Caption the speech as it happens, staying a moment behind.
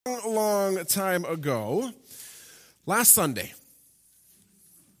long time ago, last Sunday.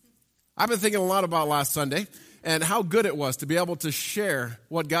 I've been thinking a lot about last Sunday and how good it was to be able to share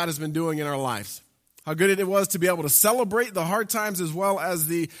what God has been doing in our lives. How good it was to be able to celebrate the hard times as well as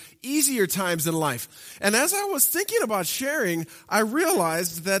the easier times in life. And as I was thinking about sharing, I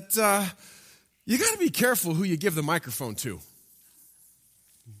realized that you got to be careful who you give the microphone to.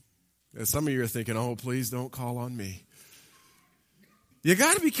 And some of you are thinking, oh, please don't call on me. You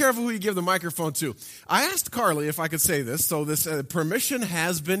got to be careful who you give the microphone to. I asked Carly if I could say this, so this permission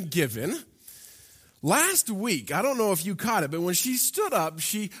has been given. Last week, I don't know if you caught it, but when she stood up,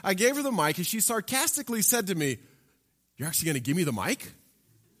 I gave her the mic, and she sarcastically said to me, "You're actually going to give me the mic?"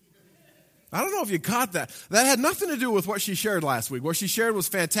 I don't know if you caught that. That had nothing to do with what she shared last week. What she shared was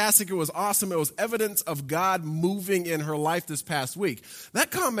fantastic. It was awesome. It was evidence of God moving in her life this past week.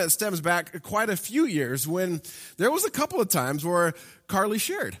 That comment stems back quite a few years when there was a couple of times where Carly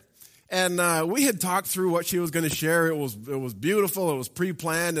shared. And we had talked through what she was going to share. It was beautiful. It was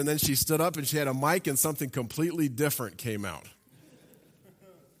pre-planned. And then she stood up and she had a mic and something completely different came out.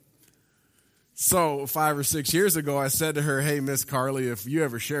 So 5 or 6 years ago, I said to her, "Hey, Miss Carly, if you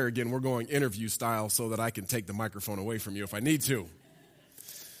ever share again, we're going interview style so that I can take the microphone away from you if I need to."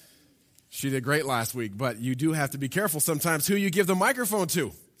 She did great last week, but you do have to be careful sometimes who you give the microphone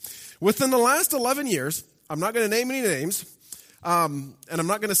to. Within the last 11 years, I'm not going to name any names, and I'm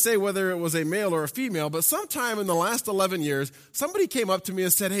not going to say whether it was a male or a female, but sometime in the last 11 years, somebody came up to me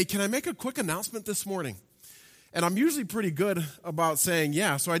and said, "Hey, can I make a quick announcement this morning?" And I'm usually pretty good about saying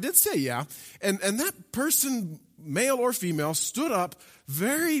yeah, so I did say yeah. And that person, male or female, stood up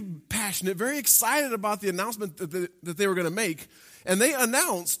very passionate, very excited about the announcement that they were going to make. And they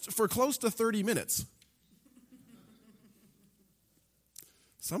announced for close to 30 minutes.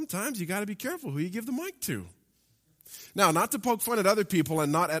 Sometimes you got to be careful who you give the mic to. Now, not to poke fun at other people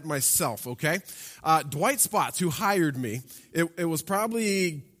and not at myself, okay? Dwight Spots, who hired me, it was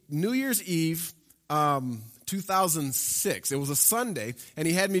probably New Year's Eve, 2006. It was a Sunday, and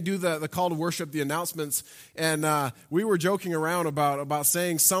he had me do the call to worship, the announcements, and we were joking around about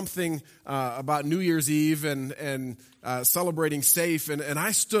saying something about New Year's Eve and celebrating safe, and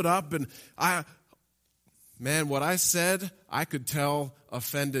I stood up, and what I said, I could tell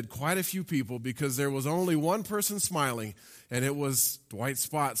offended quite a few people because there was only one person smiling, and it was Dwight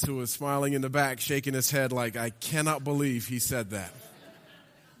Spots, who was smiling in the back, shaking his head like, "I cannot believe he said that."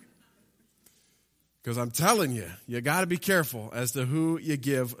 Because I'm telling you, you got to be careful as to who you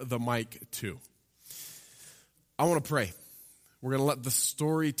give the mic to. I want to pray. We're going to let the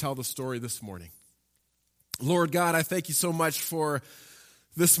story tell the story this morning. Lord God, I thank you so much for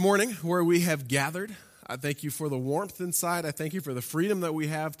this morning where we have gathered. I thank you for the warmth inside. I thank you for the freedom that we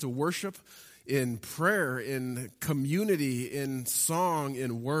have to worship in prayer, in community, in song,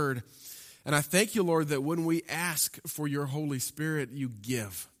 in word. And I thank you, Lord, that when we ask for your Holy Spirit, you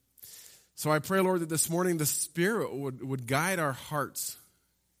give. So I pray, Lord, that this morning the Spirit would guide our hearts.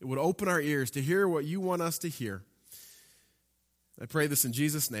 It would open our ears to hear what you want us to hear. I pray this in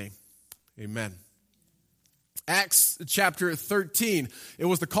Jesus' name. Amen. Acts chapter 13. It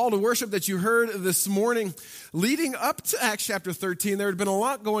was the call to worship that you heard this morning. Leading up to Acts chapter 13, there had been a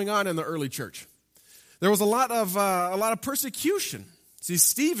lot going on in the early church. There was a lot of persecution. See,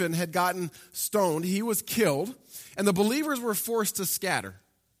 Stephen had gotten stoned. He was killed, and the believers were forced to scatter.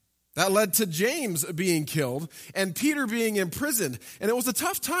 That led to James being killed and Peter being imprisoned. And it was a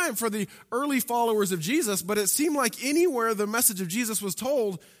tough time for the early followers of Jesus, but it seemed like anywhere the message of Jesus was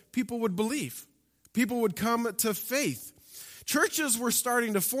told, people would believe. People would come to faith. Churches were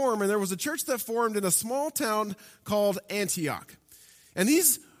starting to form, and there was a church that formed in a small town called Antioch. And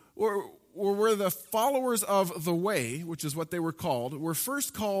these were where the followers of the way, which is what they were called, were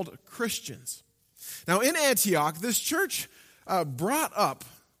first called Christians. Now in Antioch, this church brought up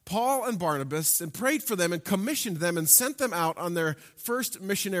Paul and Barnabas and prayed for them and commissioned them and sent them out on their first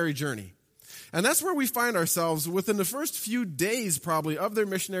missionary journey. And that's where we find ourselves within the first few days probably of their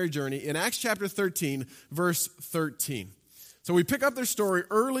missionary journey in Acts chapter 13, verse 13. So we pick up their story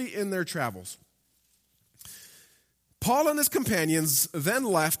early in their travels. Paul and his companions then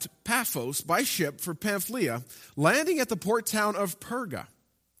left Paphos by ship for Pamphylia, landing at the port town of Perga.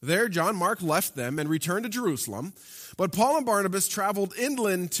 There, John Mark left them and returned to Jerusalem, but Paul and Barnabas traveled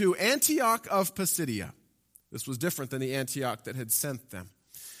inland to Antioch of Pisidia. This was different than the Antioch that had sent them.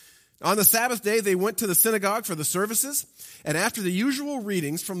 On the Sabbath day, they went to the synagogue for the services, and after the usual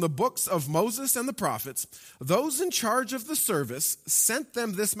readings from the books of Moses and the prophets, those in charge of the service sent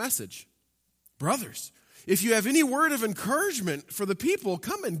them this message: "Brothers, if you have any word of encouragement for the people,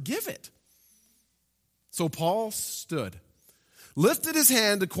 come and give it." So Paul stood, lifted his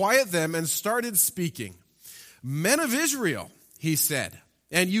hand to quiet them, and started speaking. Men of Israel, he said,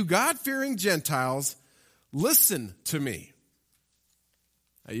 and you God-fearing Gentiles, listen to me.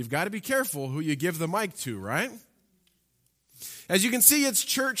 Now, you've got to be careful who you give the mic to, right? As you can see, it's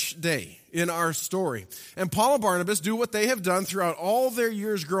church day in our story. And Paul and Barnabas do what they have done throughout all their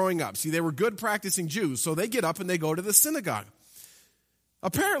years growing up. See, they were good practicing Jews, so they get up and they go to the synagogue.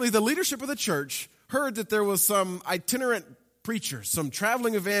 Apparently, the leadership of the church heard that there was some itinerant preachers, some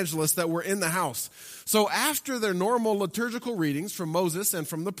traveling evangelists that were in the house. So after their normal liturgical readings from Moses and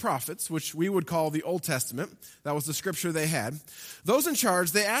from the prophets, which we would call the Old Testament, that was the scripture they had, those in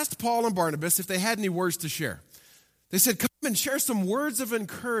charge, they asked Paul and Barnabas if they had any words to share. They said, come and share some words of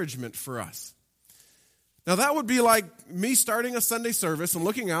encouragement for us. Now that would be like me starting a Sunday service and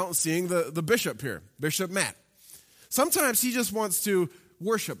looking out and seeing the bishop here, Bishop Matt. Sometimes he just wants to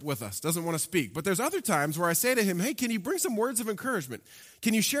worship with us, doesn't want to speak. But there's other times where I say to him, hey, can you bring some words of encouragement?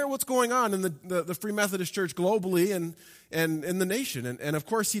 Can you share what's going on in the Free Methodist Church globally and in the nation? And of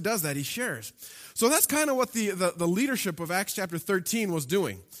course he does that, he shares. So that's kind of what the leadership of Acts chapter 13 was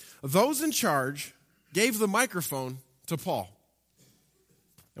doing. Those in charge gave the microphone to Paul.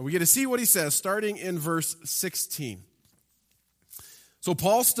 And we get to see what he says starting in verse 16. So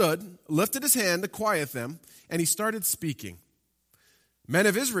Paul stood, lifted his hand to quiet them, and he started speaking. Men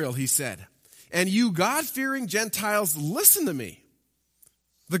of Israel, he said, and you God-fearing Gentiles, listen to me.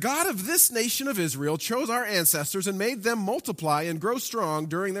 The God of this nation of Israel chose our ancestors and made them multiply and grow strong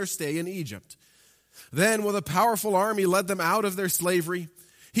during their stay in Egypt. Then with a powerful army led them out of their slavery.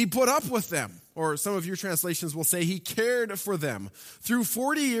 He put up with them, or some of your translations will say he cared for them through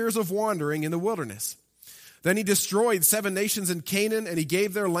 40 years of wandering in the wilderness. Then he destroyed 7 nations in Canaan, and he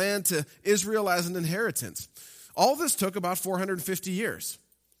gave their land to Israel as an inheritance. All this took about 450 years.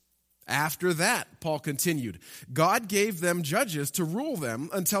 After that, Paul continued, God gave them judges to rule them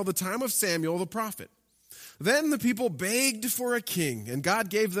until the time of Samuel the prophet. Then the people begged for a king, and God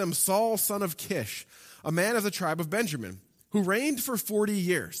gave them Saul, son of Kish, a man of the tribe of Benjamin, who reigned for 40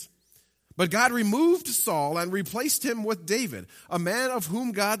 years. But God removed Saul and replaced him with David, a man of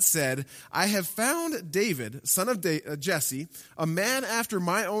whom God said, I have found David, son of Jesse, a man after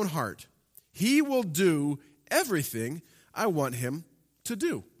my own heart. He will do everything I want him to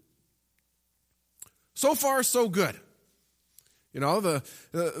do. So far, so good. You know,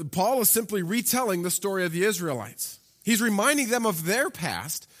 Paul is simply retelling the story of the Israelites. He's reminding them of their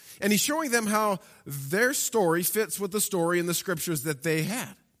past, and he's showing them how their story fits with the story in the scriptures that they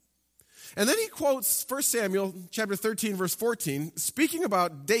had. And then he quotes 1 Samuel chapter 13, verse 14, speaking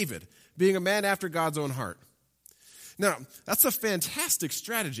about David being a man after God's own heart. Now, that's a fantastic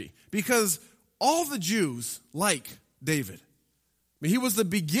strategy because all the Jews like David. I mean, he was the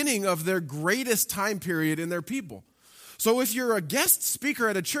beginning of their greatest time period in their people. So if you're a guest speaker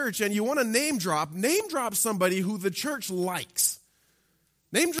at a church and you want to name drop somebody who the church likes.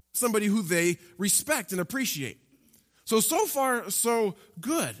 Name drop somebody who they respect and appreciate. So far, so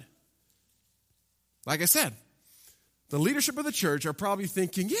good. Like I said, the leadership of the church are probably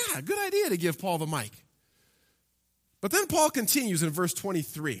thinking, yeah, good idea to give Paul the mic. But then Paul continues in verse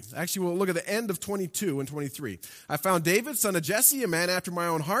 23. Actually, we'll look at the end of 22 and 23. I found David, son of Jesse, a man after my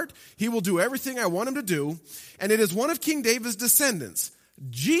own heart. He will do everything I want him to do. And it is one of King David's descendants,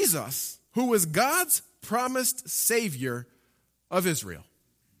 Jesus, who is God's promised Savior of Israel.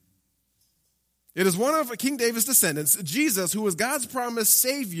 It is one of King David's descendants, Jesus, who is God's promised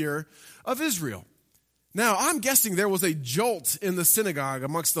Savior of Israel. Now, I'm guessing there was a jolt in the synagogue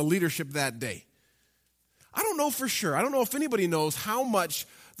amongst the leadership that day. I don't know for sure. I don't know if anybody knows how much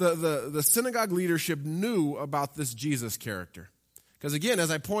the synagogue leadership knew about this Jesus character. Because again,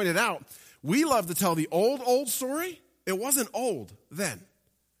 as I pointed out, we love to tell the old story. It wasn't old then.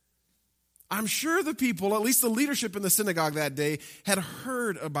 I'm sure the people, at least the leadership in the synagogue that day, had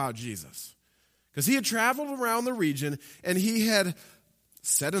heard about Jesus. Because he had traveled around the region and he had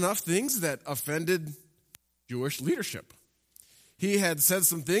said enough things that offended Jewish leadership. He had said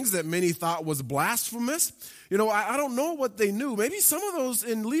some things that many thought was blasphemous. You know, I don't know what they knew. Maybe some of those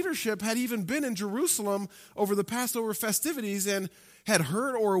in leadership had even been in Jerusalem over the Passover festivities and had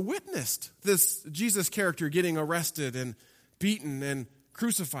heard or witnessed this Jesus character getting arrested and beaten and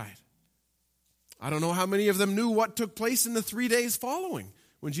crucified. I don't know how many of them knew what took place in the 3 days following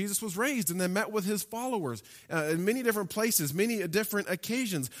when Jesus was raised and then met with his followers in many different places, many different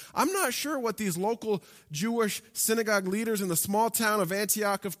occasions. I'm not sure what these local Jewish synagogue leaders in the small town of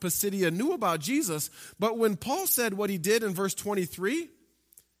Antioch of Pisidia knew about Jesus, but when Paul said what he did in verse 23,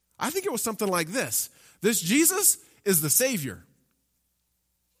 I think it was something like this. This Jesus is the Savior.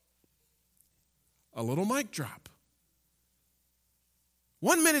 A little mic drop.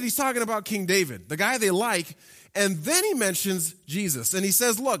 1 minute he's talking about King David, the guy they like, and then he mentions Jesus. And he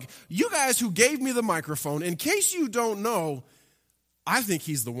says, look, you guys who gave me the microphone, in case you don't know, I think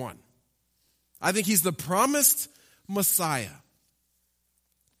he's the one. I think he's the promised Messiah.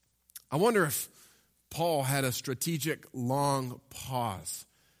 I wonder if Paul had a strategic long pause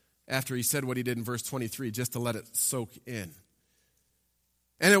after he said what he did in verse 23, just to let it soak in.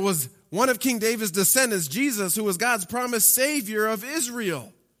 And it was one of King David's descendants, Jesus, who was God's promised Savior of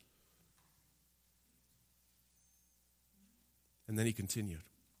Israel. And then he continued.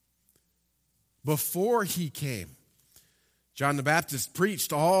 Before he came, John the Baptist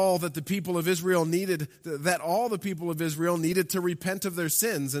preached all that the people of Israel needed, that all the people of Israel needed to repent of their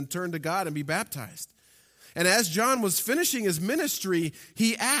sins and turn to God and be baptized. And as John was finishing his ministry,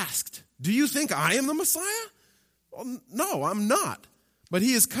 he asked, do you think I am the Messiah? Well, no, I'm not. But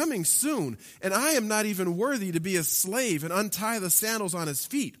he is coming soon, and I am not even worthy to be his slave and untie the sandals on his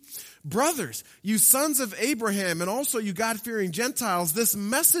feet. Brothers, you sons of Abraham, and also you God-fearing Gentiles, this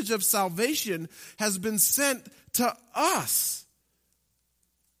message of salvation has been sent to us.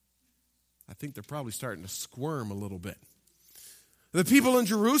 I think they're probably starting to squirm a little bit. The people in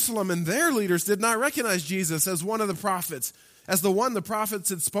Jerusalem and their leaders did not recognize Jesus as one of the prophets, as the one the prophets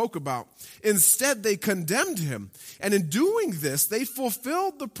had spoke about. Instead, they condemned him. And in doing this, they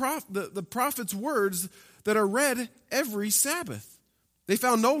fulfilled the prophet's words that are read every Sabbath. They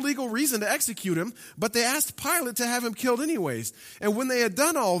found no legal reason to execute him, but they asked Pilate to have him killed anyways. And when they had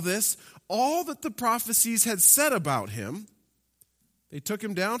done all this, all that the prophecies had said about him, they took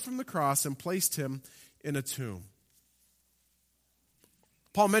him down from the cross and placed him in a tomb.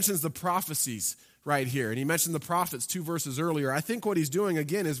 Paul mentions the prophecies right here, and he mentioned the prophets 2 verses earlier. I think what he's doing,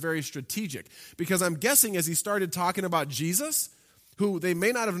 again, is very strategic, because I'm guessing as he started talking about Jesus, who they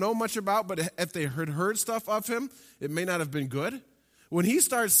may not have known much about, but if they had heard stuff of him, it may not have been good. When he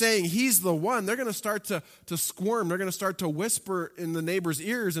starts saying he's the one, they're going to start to squirm. They're going to start to whisper in the neighbor's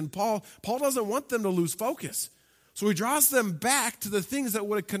ears, and Paul doesn't want them to lose focus. So he draws them back to the things that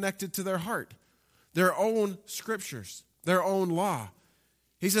would have connected to their heart, their own scriptures, their own law.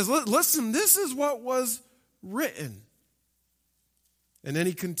 He says, listen, this is what was written. And then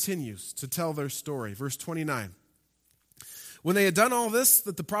he continues to tell their story. Verse 29. When they had done all this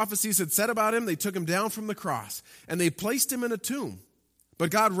that the prophecies had said about him, they took him down from the cross, and they placed him in a tomb. But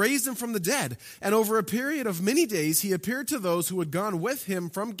God raised him from the dead, and over a period of many days he appeared to those who had gone with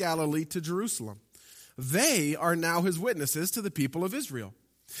him from Galilee to Jerusalem. They are now his witnesses to the people of Israel.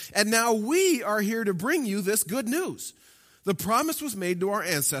 And now we are here to bring you this good news. The promise was made to our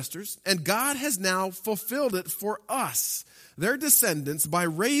ancestors, and God has now fulfilled it for us, their descendants, by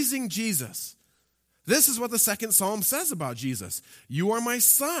raising Jesus. This is what the second psalm says about Jesus. You are my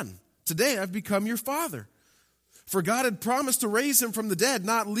son. Today I've become your father. For God had promised to raise him from the dead,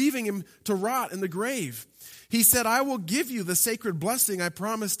 not leaving him to rot in the grave. He said, I will give you the sacred blessing I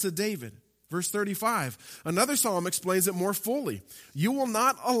promised to David. Verse 35, another psalm explains it more fully. You will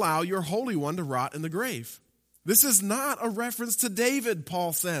not allow your Holy One to rot in the grave. This is not a reference to David,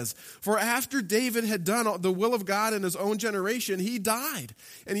 Paul says. For after David had done the will of God in his own generation, he died,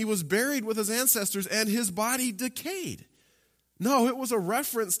 and he was buried with his ancestors, and his body decayed. No, it was a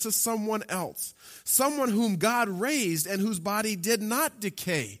reference to someone else, someone whom God raised and whose body did not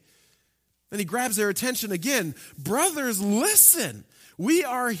decay. Then he grabs their attention again. Brothers, listen. We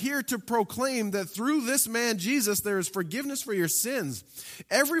are here to proclaim that through this man Jesus there is forgiveness for your sins.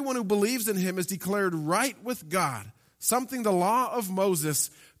 Everyone who believes in him is declared right with God, something the law of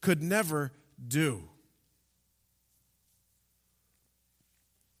Moses could never do.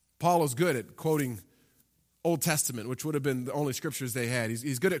 Paul is good at quoting Old Testament, which would have been the only scriptures they had.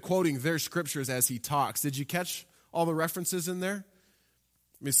 He's good at quoting their scriptures as he talks. Did you catch all the references in there?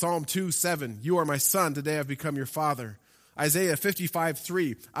 I mean, Psalm 2:7, you are my son, today I've become your father. Isaiah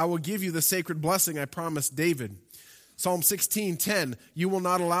 55:3, I will give you the sacred blessing I promised David. Psalm 16:10, you will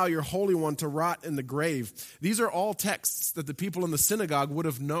not allow your Holy One to rot in the grave. These are all texts that the people in the synagogue would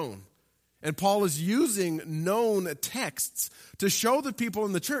have known. And Paul is using known texts to show the people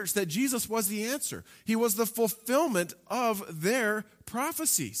in the church that Jesus was the answer. He was the fulfillment of their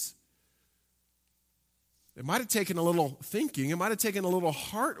prophecies. It might have taken a little thinking, it might have taken a little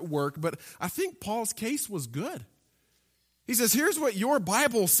heart work, but I think Paul's case was good. He says, here's what your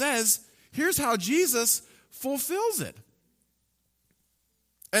Bible says. Here's how Jesus fulfills it.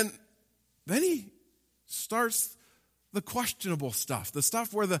 And then he starts the questionable stuff, the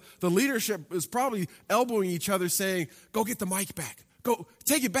stuff where the leadership is probably elbowing each other saying, go get the mic back. Go,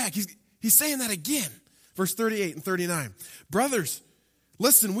 take it back. He's saying that again. Verse 38 and 39. Brothers,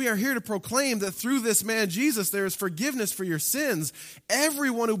 Listen, we are here to proclaim that through this man Jesus there is forgiveness for your sins.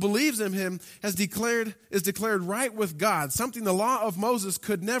 Everyone who believes in him is declared right with God, something the law of Moses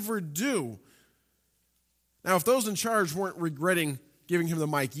could never do. Now, if those in charge weren't regretting giving him the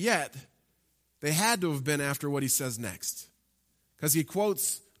mic yet, they had to have been after what he says next. Because he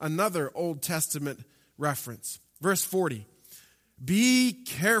quotes another Old Testament reference. Verse 40. Be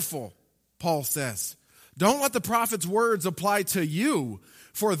careful, Paul says. Don't let the prophet's words apply to you.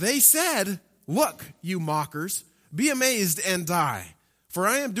 For they said, look, you mockers, be amazed and die. For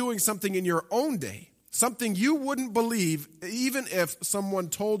I am doing something in your own day, something you wouldn't believe even if someone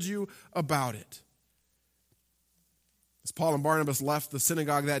told you about it. As Paul and Barnabas left the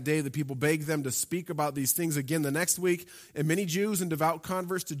synagogue that day, the people begged them to speak about these things again the next week. And many Jews and devout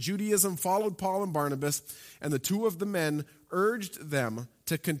converts to Judaism followed Paul and Barnabas, and the two of the men urged them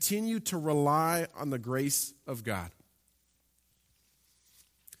to continue to rely on the grace of God.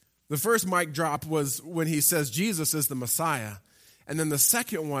 The first mic drop was when he says Jesus is the Messiah. And then the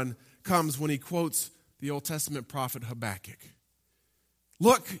second one comes when he quotes the Old Testament prophet Habakkuk.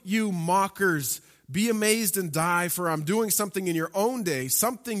 Look, you mockers, be amazed and die, for I'm doing something in your own day,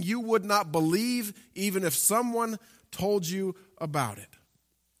 something you would not believe even if someone told you about it.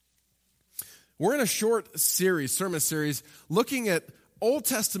 We're in a short sermon series, looking at Old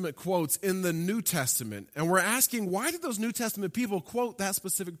Testament quotes in the New Testament, and we're asking, why did those New Testament people quote that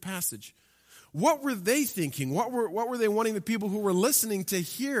specific passage? What were they thinking? What were they wanting the people who were listening to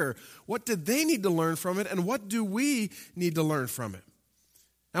hear? What did they need to learn from it, and what do we need to learn from it?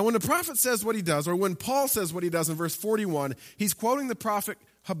 Now, when the prophet says what he does, or when Paul says what he does in verse 41, he's quoting the prophet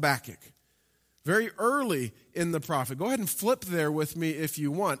Habakkuk. Very early in the prophet. Go ahead and flip there with me if you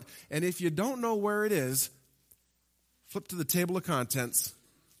want. And if you don't know where it is, flip to the table of contents,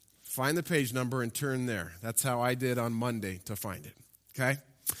 find the page number, and turn there. That's how I did on Monday to find it. Okay?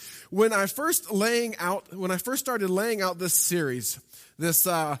 When I first started laying out this series, this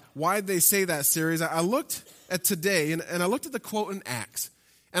Why'd They Say That series, I looked at today, and I looked at the quote in Acts.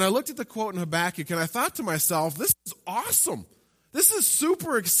 And I looked at the quote in Habakkuk, and I thought to myself, this is awesome. This is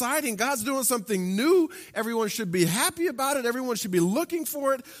super exciting. God's doing something new. Everyone should be happy about it. Everyone should be looking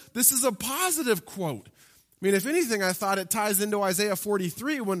for it. This is a positive quote. I mean, if anything, I thought it ties into Isaiah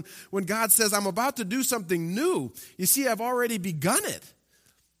 43 when God says, I'm about to do something new. You see, I've already begun it.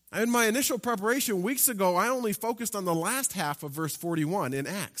 In my initial preparation weeks ago, I only focused on the last half of verse 41 in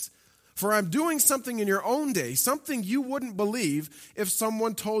Acts. For I'm doing something in your own day, something you wouldn't believe if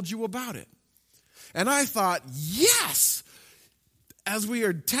someone told you about it. And I thought, yes, as we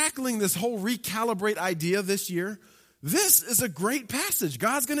are tackling this whole recalibrate idea this year, this is a great passage.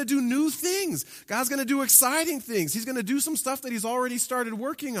 God's going to do new things. God's going to do exciting things. He's going to do some stuff that he's already started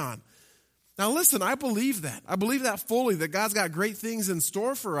working on. Now listen, I believe that. I believe that fully, that God's got great things in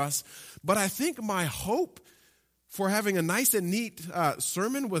store for us. But I think my hope for having a nice and neat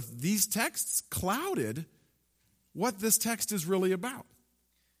sermon with these texts clouded what this text is really about.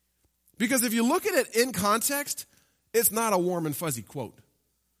 Because if you look at it in context, it's not a warm and fuzzy quote.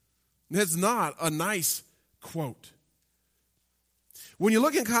 It's not a nice quote. When you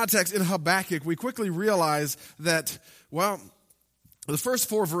look in context in Habakkuk, we quickly realize that, well, the first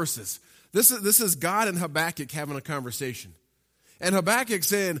 4 verses, this is God and Habakkuk having a conversation. And Habakkuk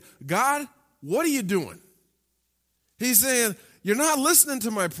saying, God, what are you doing? He's saying, you're not listening to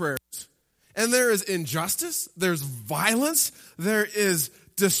my prayers. And there is injustice, there's violence, there is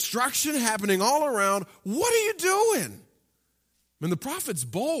destruction happening all around. What are you doing? And the prophet's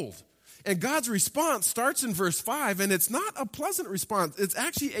bold. And God's response starts in verse 5, and it's not a pleasant response. It's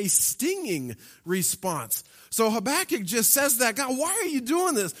actually a stinging response. So Habakkuk just says that, God, why are you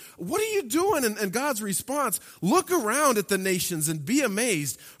doing this? What are you doing? And God's response, look around at the nations and be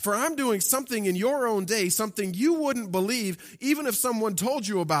amazed, for I'm doing something in your own day, something you wouldn't believe even if someone told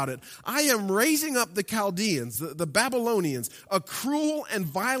you about it. I am raising up the Chaldeans, the Babylonians, a cruel and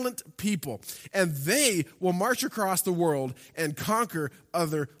violent people, and they will march across the world and conquer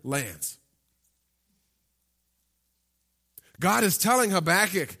other lands. God is telling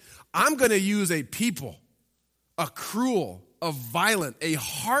Habakkuk, I'm going to use a people, a cruel, a violent, a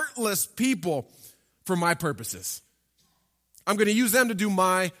heartless people for my purposes. I'm going to use them to do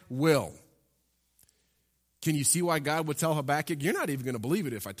my will. Can you see why God would tell Habakkuk, you're not even going to believe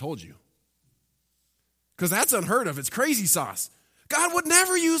it if I told you? Because that's unheard of. It's crazy sauce. God would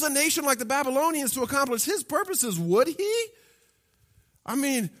never use a nation like the Babylonians to accomplish his purposes, would he? I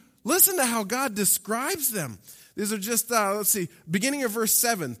mean, listen to how God describes them. These are just, beginning of verse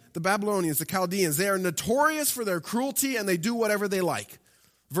 7, the Babylonians, the Chaldeans, they are notorious for their cruelty and they do whatever they like.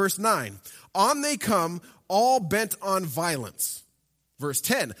 Verse 9, on they come, all bent on violence. Verse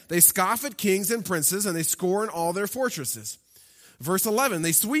 10, they scoff at kings and princes, and they scorn all their fortresses. Verse 11,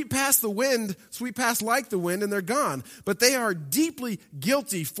 they sweep past like the wind, and they're gone. But they are deeply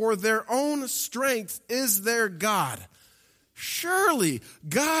guilty, for their own strength is their God. Surely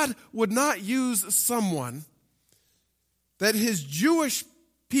God would not use someone that his Jewish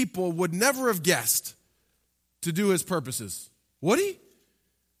people would never have guessed to do his purposes. Would he?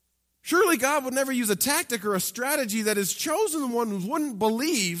 Surely God would never use a tactic or a strategy that his chosen one wouldn't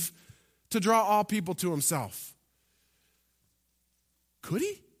believe to draw all people to himself. Could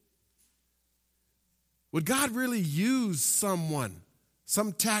he? Would God really use someone,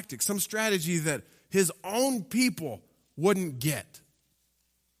 some tactic, some strategy that his own people wouldn't get?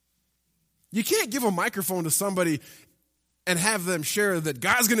 You can't give a microphone to somebody and have them share that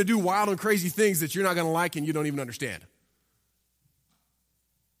God's going to do wild and crazy things that you're not going to like and you don't even understand.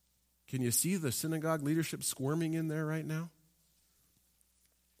 Can you see the synagogue leadership squirming in there right now?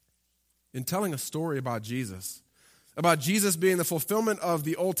 In telling a story about Jesus being the fulfillment of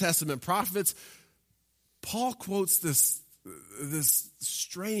the Old Testament prophets, Paul quotes this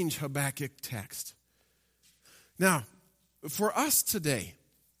strange Habakkuk text. Now, for us today,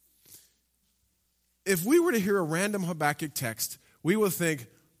 if we were to hear a random Habakkuk text, we would think,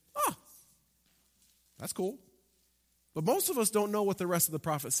 oh, that's cool. But most of us don't know what the rest of the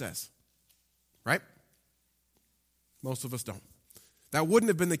prophet says, right? Most of us don't. That wouldn't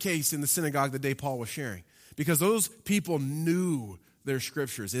have been the case in the synagogue the day Paul was sharing, because those people knew their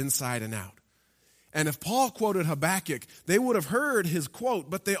scriptures inside and out. And if Paul quoted Habakkuk, they would have heard his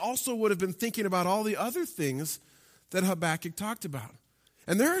quote, but they also would have been thinking about all the other things that Habakkuk talked about.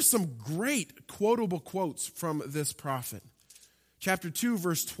 And there are some great quotable quotes from this prophet. Chapter 2,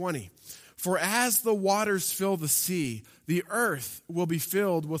 verse 20. For as the waters fill the sea, the earth will be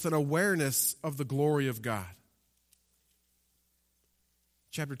filled with an awareness of the glory of God.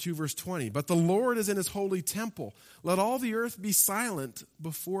 Chapter 2, verse 20. But the Lord is in his holy temple. Let all the earth be silent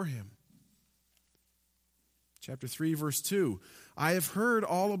before him. Chapter 3, verse 2. I have heard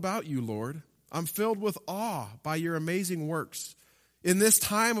all about you, Lord. I'm filled with awe by your amazing works. In this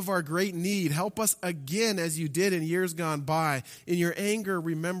time of our great need, help us again as you did in years gone by. In your anger,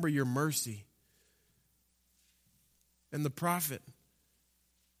 remember your mercy. And the prophet,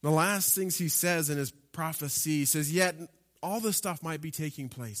 the last things he says in his prophecy, he says, yet all this stuff might be taking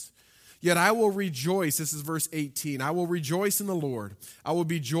place. Yet I will rejoice, this is verse 18, I will rejoice in the Lord. I will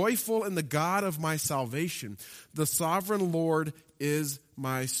be joyful in the God of my salvation. The sovereign Lord is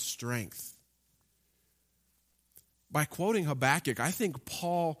my strength. By quoting Habakkuk, I think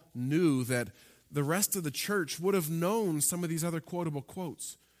Paul knew that the rest of the church would have known some of these other quotable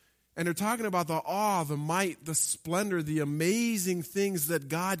quotes. And they're talking about the awe, the might, the splendor, the amazing things that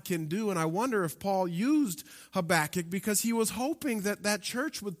God can do. And I wonder if Paul used Habakkuk because he was hoping that that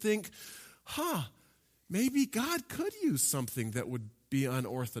church would think, maybe God could use something that would be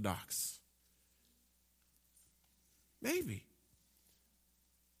unorthodox. Maybe.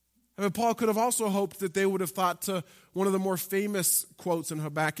 I mean, Paul could have also hoped that they would have thought to one of the more famous quotes in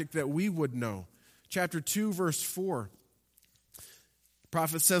Habakkuk that we would know. Chapter 2, verse 4. The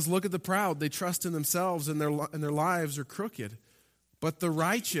prophet says, look at the proud. They trust in themselves and their lives are crooked. But the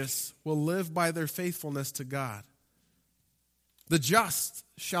righteous will live by their faithfulness to God. The just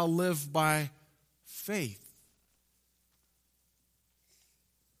shall live by faith.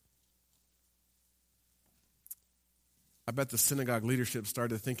 I bet the synagogue leadership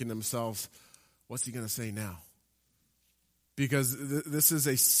started thinking to themselves, what's he going to say now? Because this is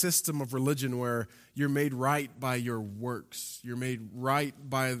a system of religion where you're made right by your works. You're made right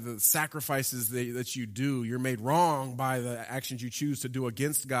by the sacrifices that you do. You're made wrong by the actions you choose to do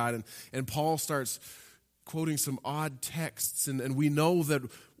against God. And Paul starts quoting some odd texts. And we know that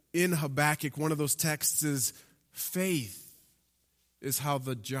in Habakkuk, one of those texts is faith is how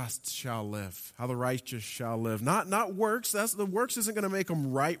the just shall live, how the righteous shall live. Not works. The works isn't going to make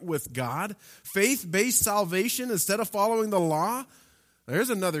them right with God. Faith-based salvation instead of following the law. There's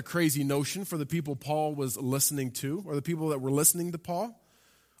another crazy notion for the people Paul was listening to, or the people that were listening to Paul.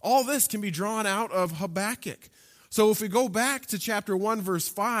 All this can be drawn out of Habakkuk. So if we go back to chapter 1, verse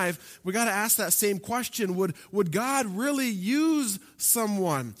 5, we got to ask that same question. Would God really use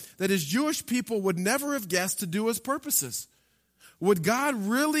someone that his Jewish people would never have guessed to do his purposes? Would God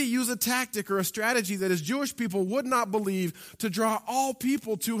really use a tactic or a strategy that his Jewish people would not believe to draw all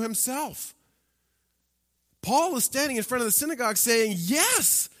people to himself? Paul is standing in front of the synagogue saying,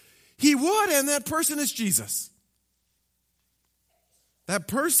 yes, he would, and that person is Jesus. That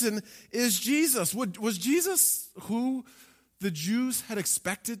person is Jesus. Was Jesus who the Jews had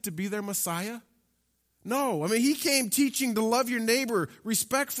expected to be their Messiah? No, I mean, he came teaching to love your neighbor,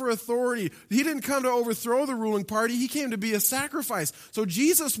 respect for authority. He didn't come to overthrow the ruling party. He came to be a sacrifice. So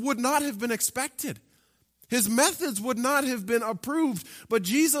Jesus would not have been expected. His methods would not have been approved, but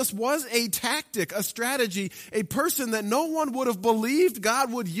Jesus was a tactic, a strategy, a person that no one would have believed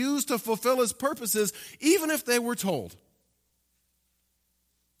God would use to fulfill his purposes, even if they were told.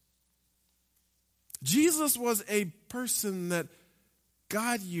 Jesus was a person that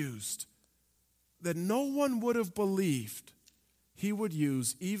God used, that no one would have believed he would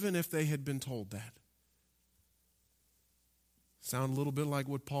use, even if they had been told that. Sound a little bit like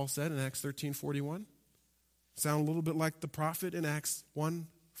what Paul said in Acts 13:41? Sound a little bit like the prophet in Acts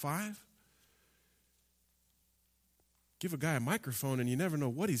 1:5? Give a guy a microphone and you never know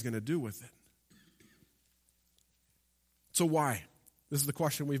what he's going to do with it. So why? This is the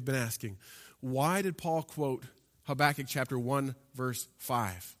question we've been asking. Why did Paul quote Habakkuk chapter 1, verse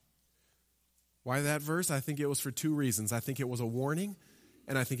 5? Why that verse? I think it was for two reasons. I think it was a warning,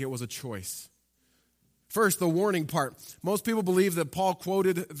 and I think it was a choice. First, the warning part. Most people believe that Paul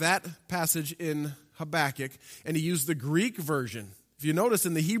quoted that passage in Habakkuk, and he used the Greek version. If you notice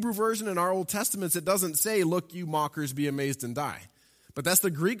in the Hebrew version in our Old Testaments, it doesn't say, "Look, you mockers, be amazed and die." But that's the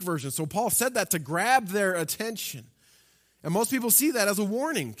Greek version. So Paul said that to grab their attention. And most people see that as a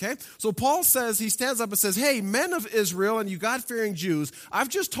warning, okay? So Paul says, he stands up and says, "Hey, men of Israel and you God-fearing Jews, I've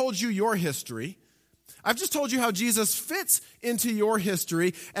just told you your history. I've just told you how Jesus fits into your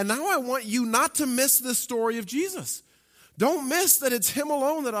history, and now I want you not to miss this story of Jesus. Don't miss that it's him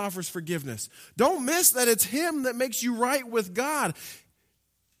alone that offers forgiveness. Don't miss that it's him that makes you right with God.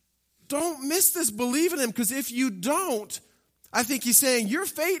 Don't miss this. Believe in him, because if you don't, I think he's saying your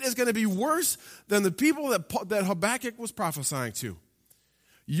fate is going to be worse than the people that Habakkuk was prophesying to.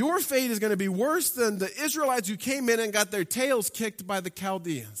 Your fate is going to be worse than the Israelites who came in and got their tails kicked by the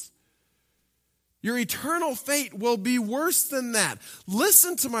Chaldeans. Your eternal fate will be worse than that.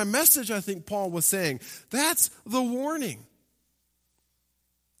 Listen to my message," I think Paul was saying. That's the warning.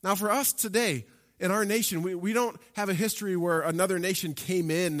 Now for us today, in our nation, we don't have a history where another nation came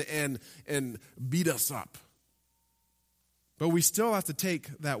in and beat us up. But we still have to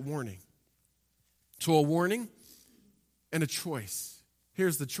take that warning. So a warning and a choice.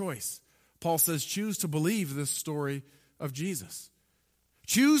 Here's the choice. Paul says, choose to believe this story of Jesus.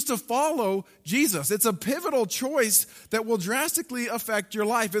 Choose to follow Jesus. It's a pivotal choice that will drastically affect your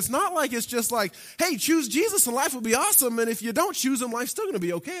life. It's not like it's just like, hey, choose Jesus and life will be awesome, and if you don't choose him, life's still going to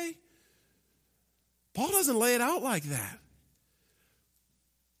be okay. Paul doesn't lay it out like that.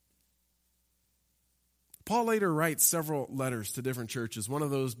 Paul later writes several letters to different churches, one of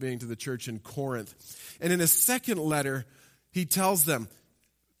those being to the church in Corinth. And in his second letter, he tells them,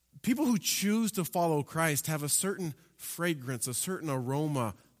 people who choose to follow Christ have a certain fragrance, a certain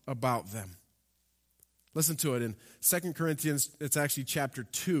aroma about them. Listen to it in 2 Corinthians, it's actually chapter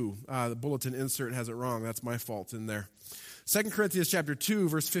 2. The bulletin insert has it wrong. That's my fault in there. 2 Corinthians chapter 2,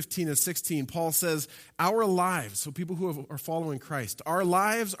 verse 15 and 16, Paul says, our lives, so people who are following Christ, our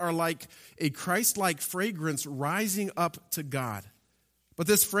lives are like a Christ-like fragrance rising up to God. But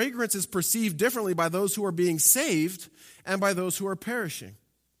this fragrance is perceived differently by those who are being saved and by those who are perishing.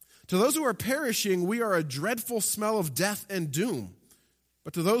 To those who are perishing, we are a dreadful smell of death and doom.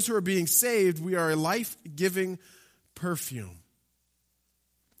 But to those who are being saved, we are a life-giving perfume.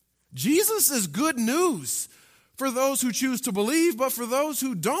 Jesus is good news for those who choose to believe, but for those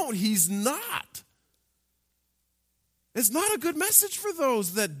who don't, he's not. It's not a good message for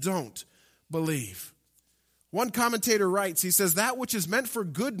those that don't believe. One commentator writes, he says, that which is meant for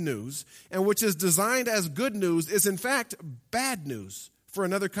good news and which is designed as good news is in fact bad news for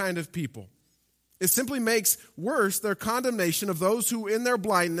another kind of people. It simply makes worse their condemnation of those who in their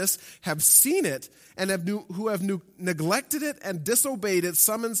blindness have seen it and who have neglected it and disobeyed its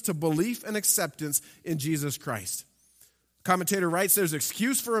summons to belief and acceptance in Jesus Christ. Commentator writes, there's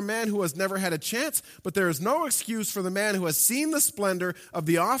excuse for a man who has never had a chance, but there is no excuse for the man who has seen the splendor of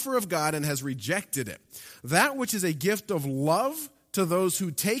the offer of God and has rejected it. That which is a gift of love to those who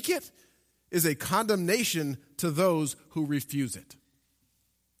take it is a condemnation to those who refuse it.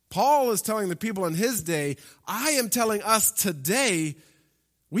 Paul is telling the people in his day, I am telling us today,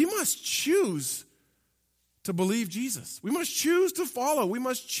 we must choose to believe Jesus. We must choose to follow. We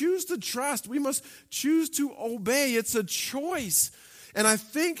must choose to trust. We must choose to obey. It's a choice. And I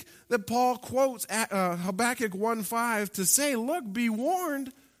think that Paul quotes Habakkuk 1:5 to say, look, be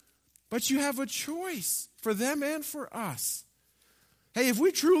warned, but you have a choice for them and for us. Hey, if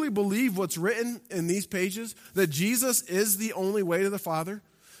we truly believe what's written in these pages, that Jesus is the only way to the Father,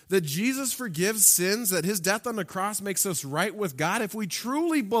 that Jesus forgives sins, that his death on the cross makes us right with God, if we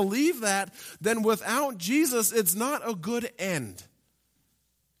truly believe that, then without Jesus, it's not a good end.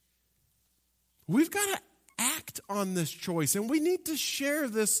 We've got to act on this choice, and we need to share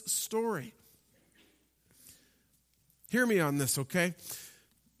this story. Hear me on this, okay?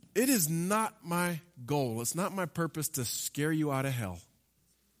 It is not my goal. It's not my purpose to scare you out of hell.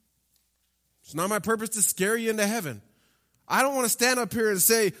 It's not my purpose to scare you into heaven. I don't want to stand up here and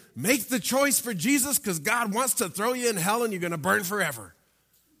say, make the choice for Jesus because God wants to throw you in hell and you're going to burn forever.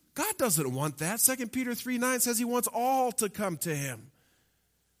 God doesn't want that. 2 Peter 3:9 says he wants all to come to him.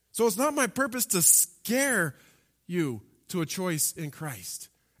 So it's not my purpose to scare you to a choice in Christ.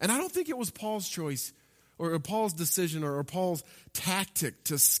 And I don't think it was Paul's choice or Paul's decision or Paul's tactic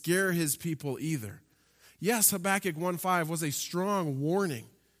to scare his people either. Yes, Habakkuk 1:5 was a strong warning.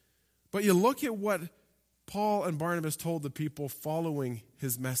 But you look at what Paul and Barnabas told the people following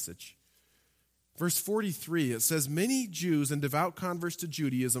his message. Verse 43, it says, many Jews and devout converts to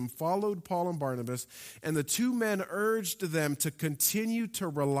Judaism followed Paul and Barnabas, and the two men urged them to continue to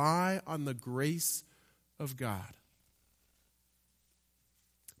rely on the grace of God.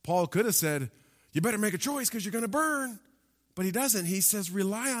 Paul could have said, you better make a choice because you're going to burn. But he doesn't. He says,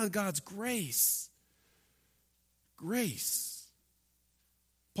 rely on God's grace. Grace.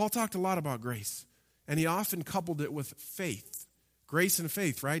 Paul talked a lot about grace, and he often coupled it with faith. Grace and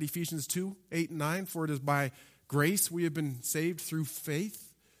faith, right? Ephesians 2:8-9, for it is by grace we have been saved through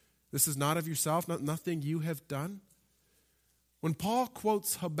faith. This is not of yourself, nothing you have done. When Paul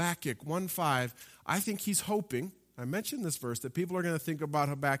quotes Habakkuk 1:5, I think he's hoping, I mentioned this verse, that people are going to think about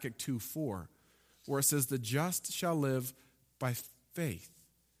Habakkuk 2:4, where it says, the just shall live by faith.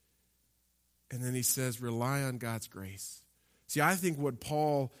 And then he says, rely on God's grace. See, I think what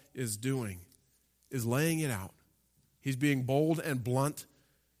Paul is doing is laying it out. He's being bold and blunt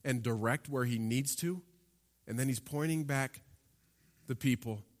and direct where he needs to, and then he's pointing back the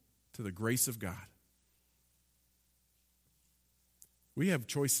people to the grace of God. We have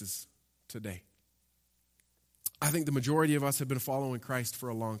choices today. I think the majority of us have been following Christ for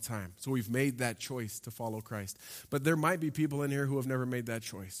a long time, so we've made that choice to follow Christ. But there might be people in here who have never made that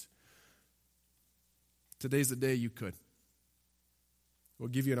choice. Today's the day you could. We'll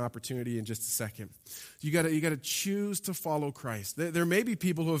give you an opportunity in just a second. You got to choose to follow Christ. There may be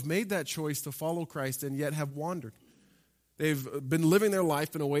people who have made that choice to follow Christ and yet have wandered. They've been living their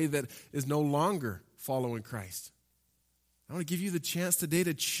life in a way that is no longer following Christ. I want to give you the chance today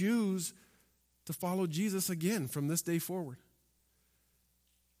to choose to follow Jesus again from this day forward.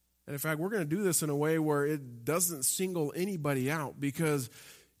 And in fact, we're going to do this in a way where it doesn't single anybody out, because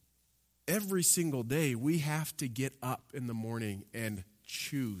every single day we have to get up in the morning and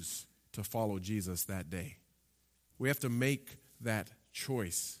choose to follow Jesus that day. We have to make that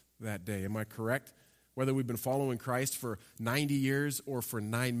choice that day. Am I correct? Whether we've been following Christ for 90 years or for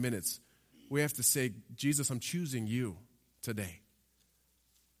 9 minutes, we have to say, Jesus, I'm choosing you today.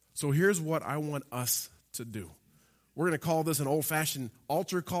 So here's what I want us to do. We're going to call this an old-fashioned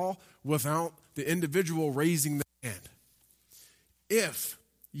altar call without the individual raising the hand. If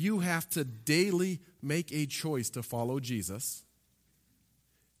you have to daily make a choice to follow Jesus,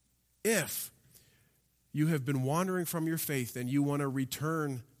 if you have been wandering from your faith and you want to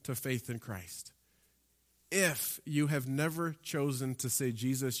return to faith in Christ, if you have never chosen to say,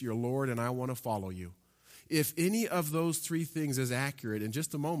 Jesus, you're Lord and I want to follow you, if any of those three things is accurate, in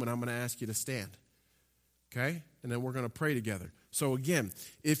just a moment I'm going to ask you to stand, okay? And then we're going to pray together. So again,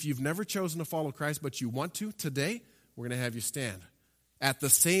 if you've never chosen to follow Christ but you want to, today we're going to have you stand. At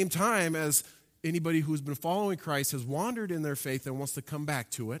the same time as anybody who's been following Christ has wandered in their faith and wants to come back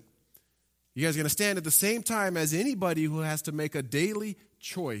to it, you guys are going to stand at the same time as anybody who has to make a daily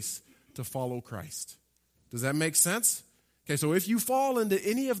choice to follow Christ. Does that make sense? Okay, so if you fall into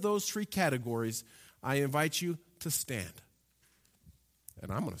any of those three categories, I invite you to stand. And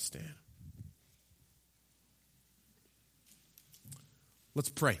I'm going to stand. Let's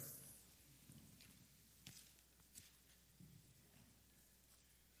pray.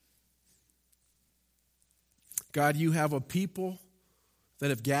 God, you have a people that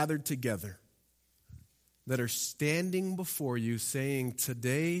have gathered together, that are standing before you saying,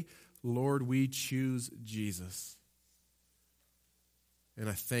 today, Lord, we choose Jesus. And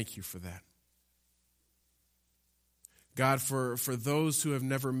I thank you for that. God, for those who have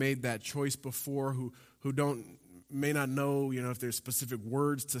never made that choice before, who may not know, if there's specific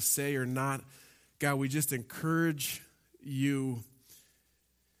words to say or not, God, we just encourage you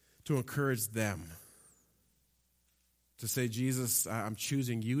to encourage them. To say, Jesus, I'm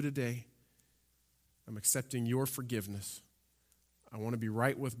choosing you today. I'm accepting your forgiveness. I want to be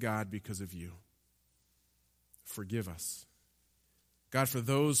right with God because of you. Forgive us. God, for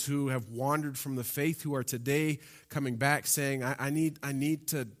those who have wandered from the faith, who are today coming back saying, I need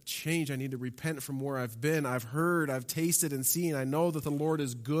to change. I need to repent from where I've been. I've heard, I've tasted and seen. I know that the Lord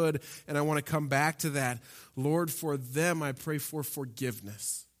is good, and I want to come back to that. Lord, for them, I pray for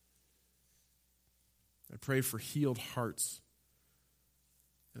forgiveness. I pray for healed hearts.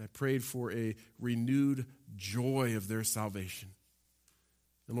 And I prayed for a renewed joy of their salvation.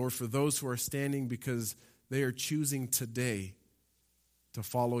 And Lord, for those who are standing because they are choosing today to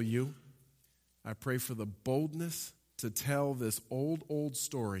follow you, I pray for the boldness to tell this old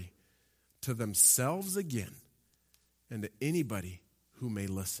story to themselves again and to anybody who may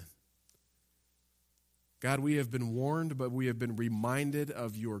listen. God, we have been warned, but we have been reminded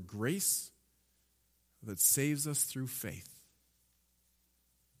of your grace that saves us through faith.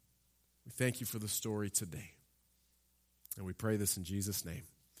 We thank you for the story today. And we pray this in Jesus' name.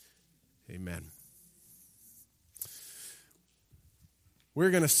 Amen. We're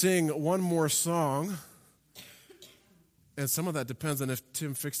going to sing one more song, and some of that depends on if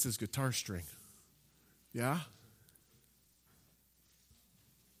Tim fixed his guitar string. Yeah?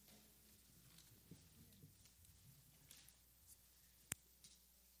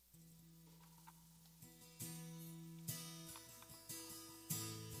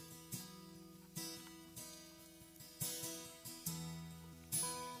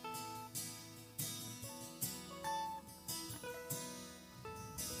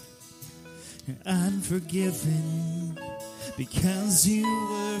 Unforgiven because you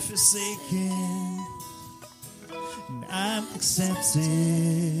were forsaken, and I'm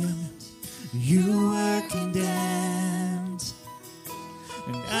accepted. You were condemned,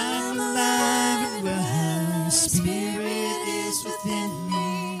 and I'm alive and well. Your spirit is within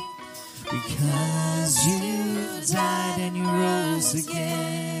me because you died and you rose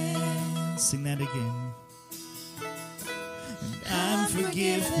again. Sing that again. And I'm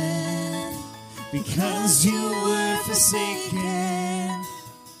forgiven because you were forsaken,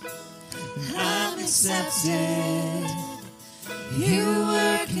 and I'm accepted. You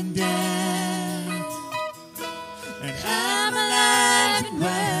were condemned, and I'm alive and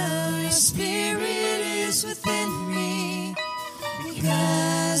well. Your spirit is within me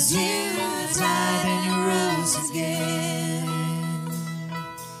because you died and you rose again.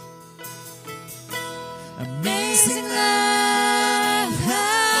 Amazing love,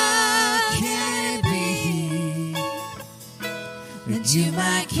 how can it be that you,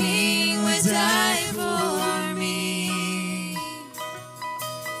 my King, would die for me?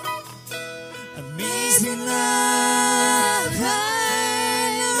 Amazing love, I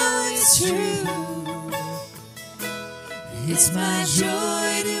know it's true. It's my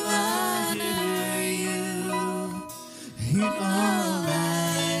joy to honor you in all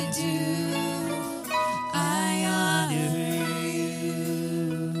I do. I honor you.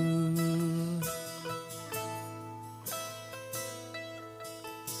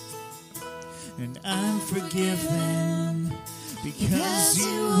 And I'm forgiven because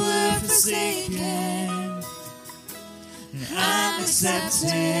you were forsaken, and I'm accepted.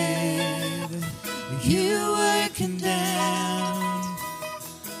 You were condemned,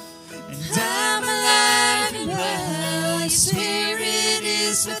 and I'm alive and well. Your spirit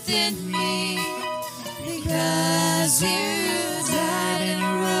is within me because you died and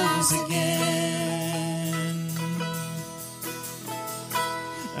you rose again.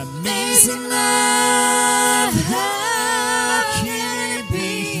 Amazing love, how can it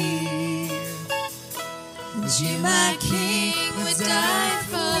be that you, my King, would die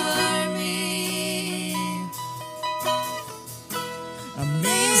for me?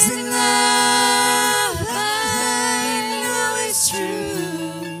 Amazing love, I know it's true.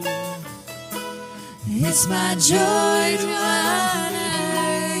 It's my joy to honor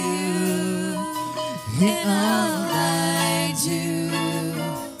you in all I do.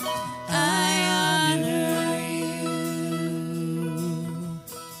 I honor you,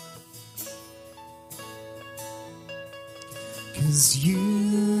 'cause you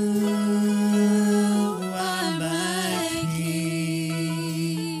are my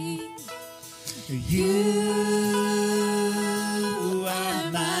King. You are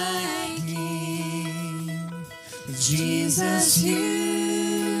my King. Jesus, you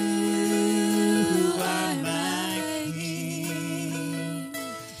are my King.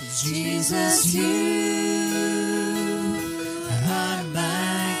 Jesus, you are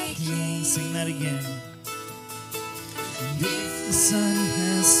my King. Sing that again. And if the Son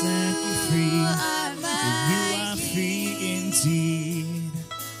has set you free, then you are free indeed.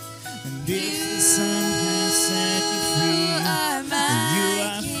 And if the Son has set you free,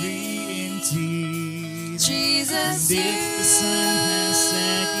 And if the Son has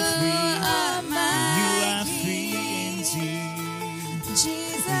set you free, you are free indeed.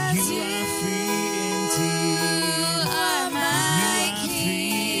 Jesus, You are free indeed. are my Free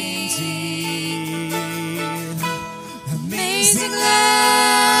King. indeed. Amazing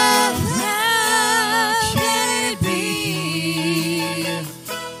love, how can it be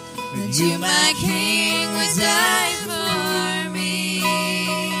that you, my King, would die for me?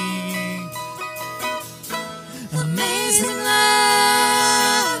 Amazing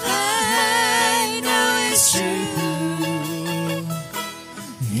love, I know it's true.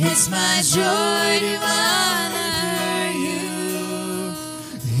 It's my joy to honor you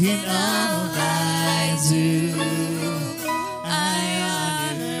In all I do, I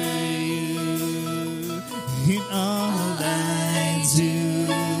honor you. In all I do,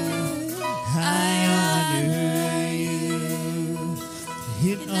 I honor you.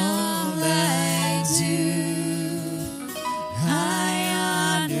 In all I do, I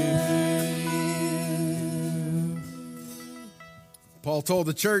honor you. Paul told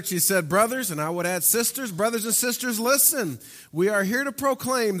the church, he said, brothers, and I would add sisters, brothers and sisters, listen. We are here to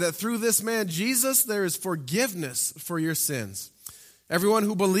proclaim that through this man, Jesus, there is forgiveness for your sins. Everyone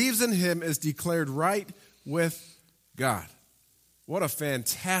who believes in him is declared right with God. What a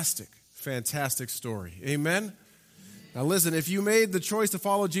fantastic, fantastic story. Amen? Now listen, if you made the choice to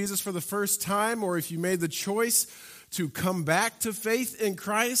follow Jesus for the first time, or if you made the choice to come back to faith in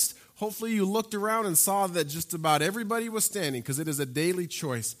Christ, hopefully you looked around and saw that just about everybody was standing, because it is a daily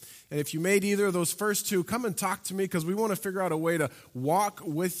choice. And if you made either of those first two, come and talk to me, because we want to figure out a way to walk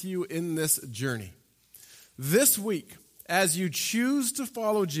with you in this journey. This week, as you choose to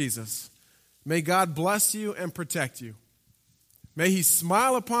follow Jesus, may God bless you and protect you. May he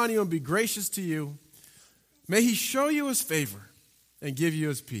smile upon you and be gracious to you. May he show you his favor and give you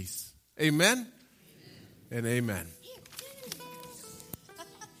his peace. Amen and amen.